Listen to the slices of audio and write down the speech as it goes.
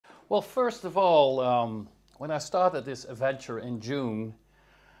Well, first of all, when I started this adventure in June,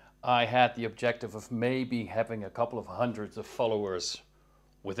 I had the objective of maybe having a couple of hundreds of followers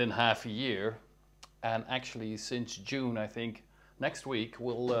within half a year. And actually, since June, I think next week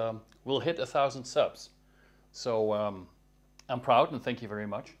we'll hit 1,000 subs. So I'm proud and thank you very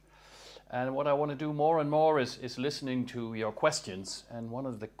much. And what I want to do more and more is listening to your questions. And one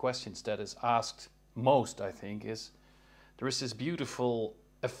of the questions that is asked most, I think, is there is this beautiful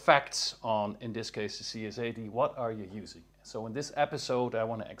effects on, in this case, the CS80. What are you using? So in this episode, I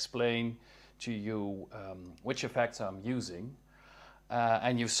want to explain to you which effects I'm using.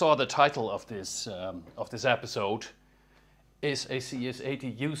 And you saw the title of this episode is a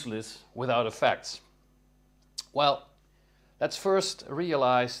CS80 useless without effects. Well, let's first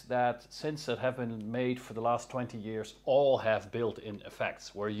realize that synths that have been made for the last 20 years all have built-in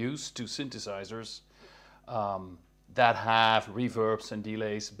effects. We're used to synthesizers that have reverbs and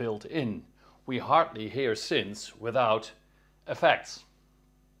delays built in. We hardly hear synths without effects.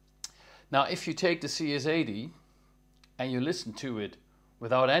 Now, if you take the CS80 and you listen to it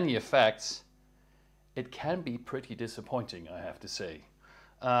without any effects, it can be pretty disappointing, I have to say.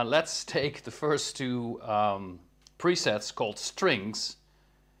 Let's take the first two presets called strings.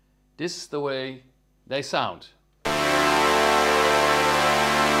 This is the way they sound.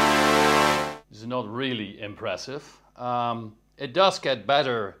 This is not really impressive. It does get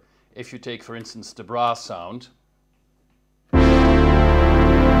better if you take, for instance, the brass sound. That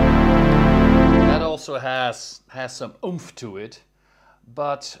also has some oomph to it.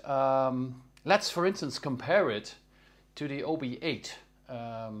 But let's, for instance, compare it to the OB8.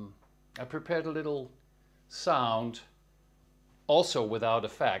 I prepared a little sound also without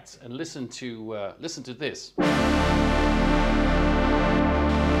effects, and listen to this.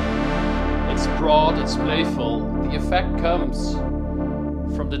 It's broad, it's playful. The effect comes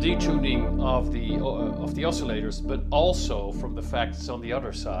from the detuning of the oscillators, but also from the fact it's on the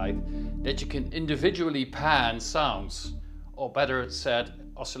other side that you can individually pan sounds, or better said,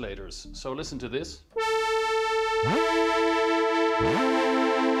 oscillators. So listen to this.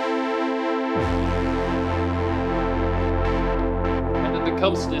 And it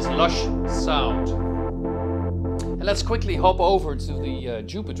becomes this lush sound. And let's quickly hop over to the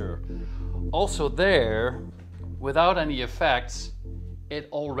Jupiter. Also there, without any effects, it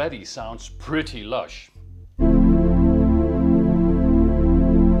already sounds pretty lush.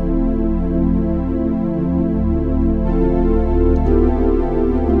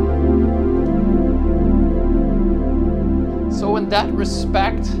 So in that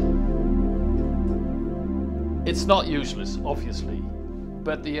respect, it's not useless, obviously,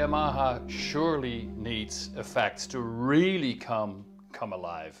 but the Yamaha surely needs effects to really come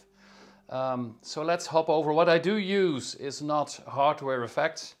alive. So let's hop over. What I do use is not hardware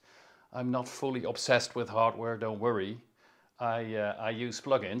effects. I'm not fully obsessed with hardware, don't worry. I use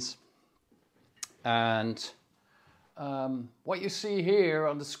plugins. And what you see here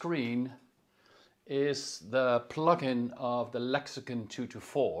on the screen is the plugin of the Lexicon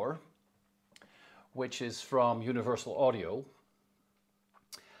 224, which is from Universal Audio.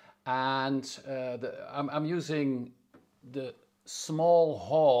 And I'm using the small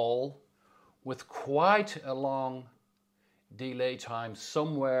hall with quite a long delay time,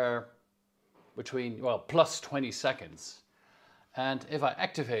 somewhere between, well, plus 20 seconds. And if I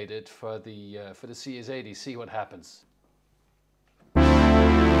activate it for the CS80, see what happens.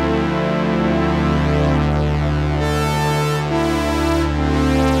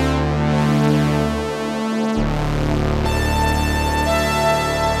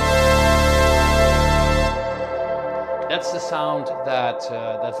 That's the sound that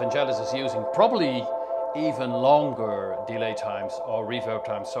Vangelis is using. Probably even longer delay times or reverb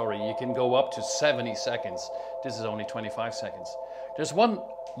times, sorry. You can go up to 70 seconds. This is only 25 seconds. There's one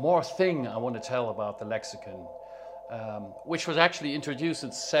more thing I want to tell about the Lexicon, which was actually introduced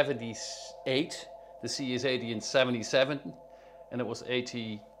in 78, the CS80 in 77, and it was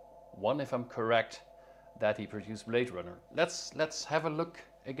 81, if I'm correct, that he produced Blade Runner. Let's have a look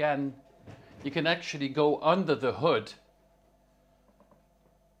again. You can actually go under the hood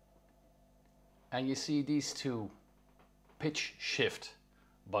and you see these two pitch shift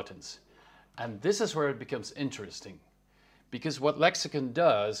buttons. And this is where it becomes interesting, because what Lexicon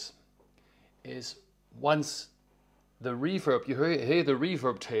does is once the reverb, you hear the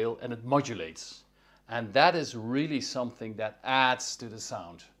reverb tail and it modulates. And that is really something that adds to the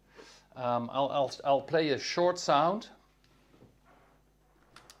sound. I'll play a short sound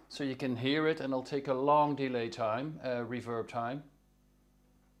so you can hear it, and I'll take a long delay time, reverb time.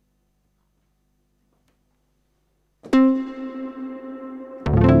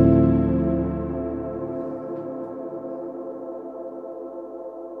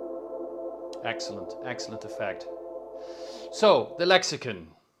 Excellent, excellent effect. So, the lexicon.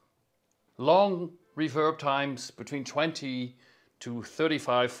 Long reverb times between 20 to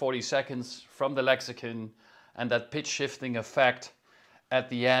 35, 40 seconds from the lexicon, and that pitch shifting effect at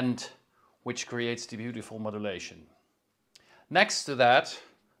the end, which creates the beautiful modulation. Next to that,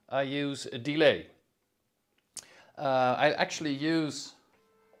 I use a delay. I actually use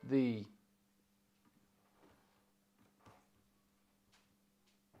the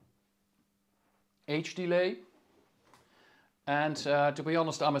H delay, and to be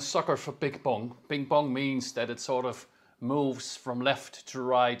honest, I'm a sucker for ping pong. Ping pong means that it sort of moves from left to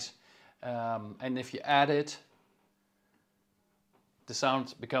right, and if you add it, the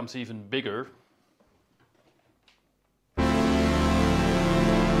sound becomes even bigger.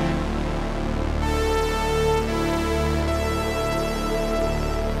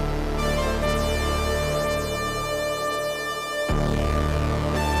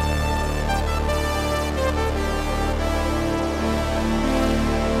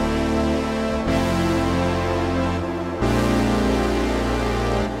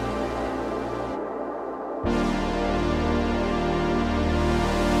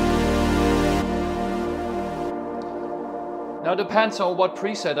 Now it depends on what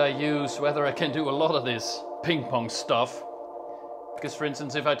preset I use, whether I can do a lot of this ping pong stuff. Because for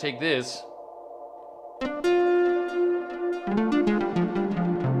instance, if I take this,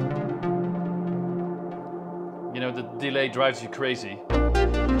 you know, the delay drives you crazy.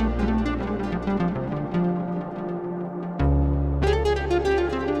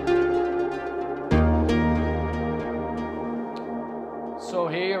 So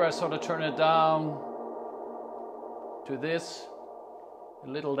here I sort of turn it down to this, a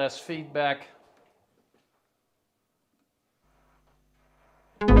little less feedback.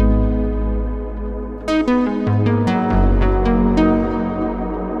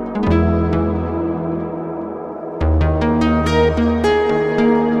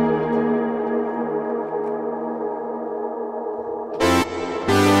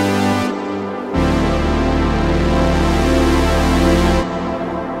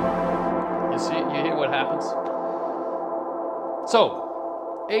 You hear what happens?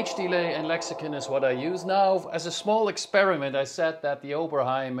 So, H delay and lexicon is what I use now. As a small experiment, I said that the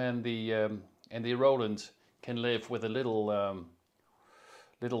Oberheim and the Roland can live with a little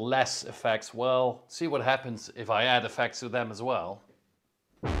less effects. Well, see what happens if I add effects to them as well.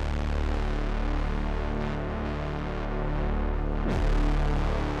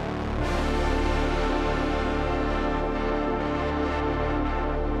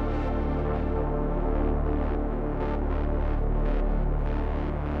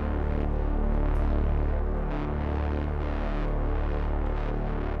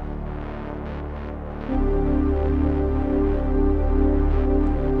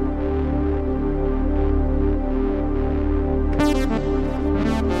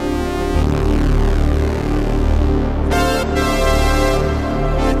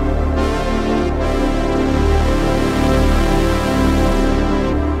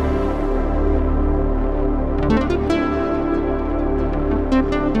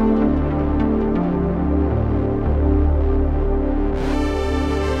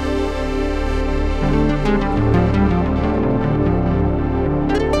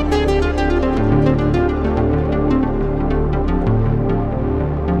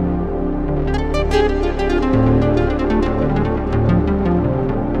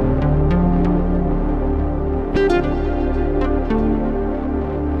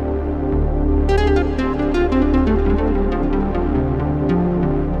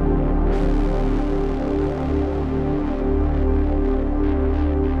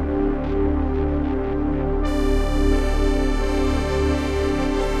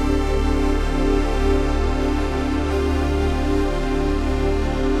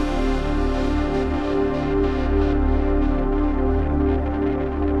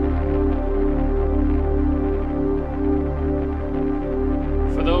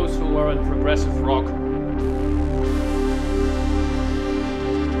 Progressive rock.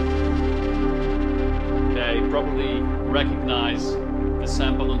 Okay, probably recognize the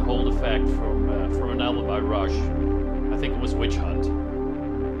sample and hold effect from an album by Rush. I think it was Witch Hunt.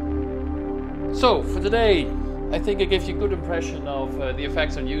 So for today, I think I gave you a good impression of the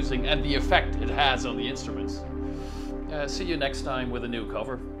effects I'm using and the effect it has on the instruments. See you next time with a new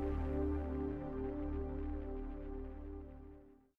cover.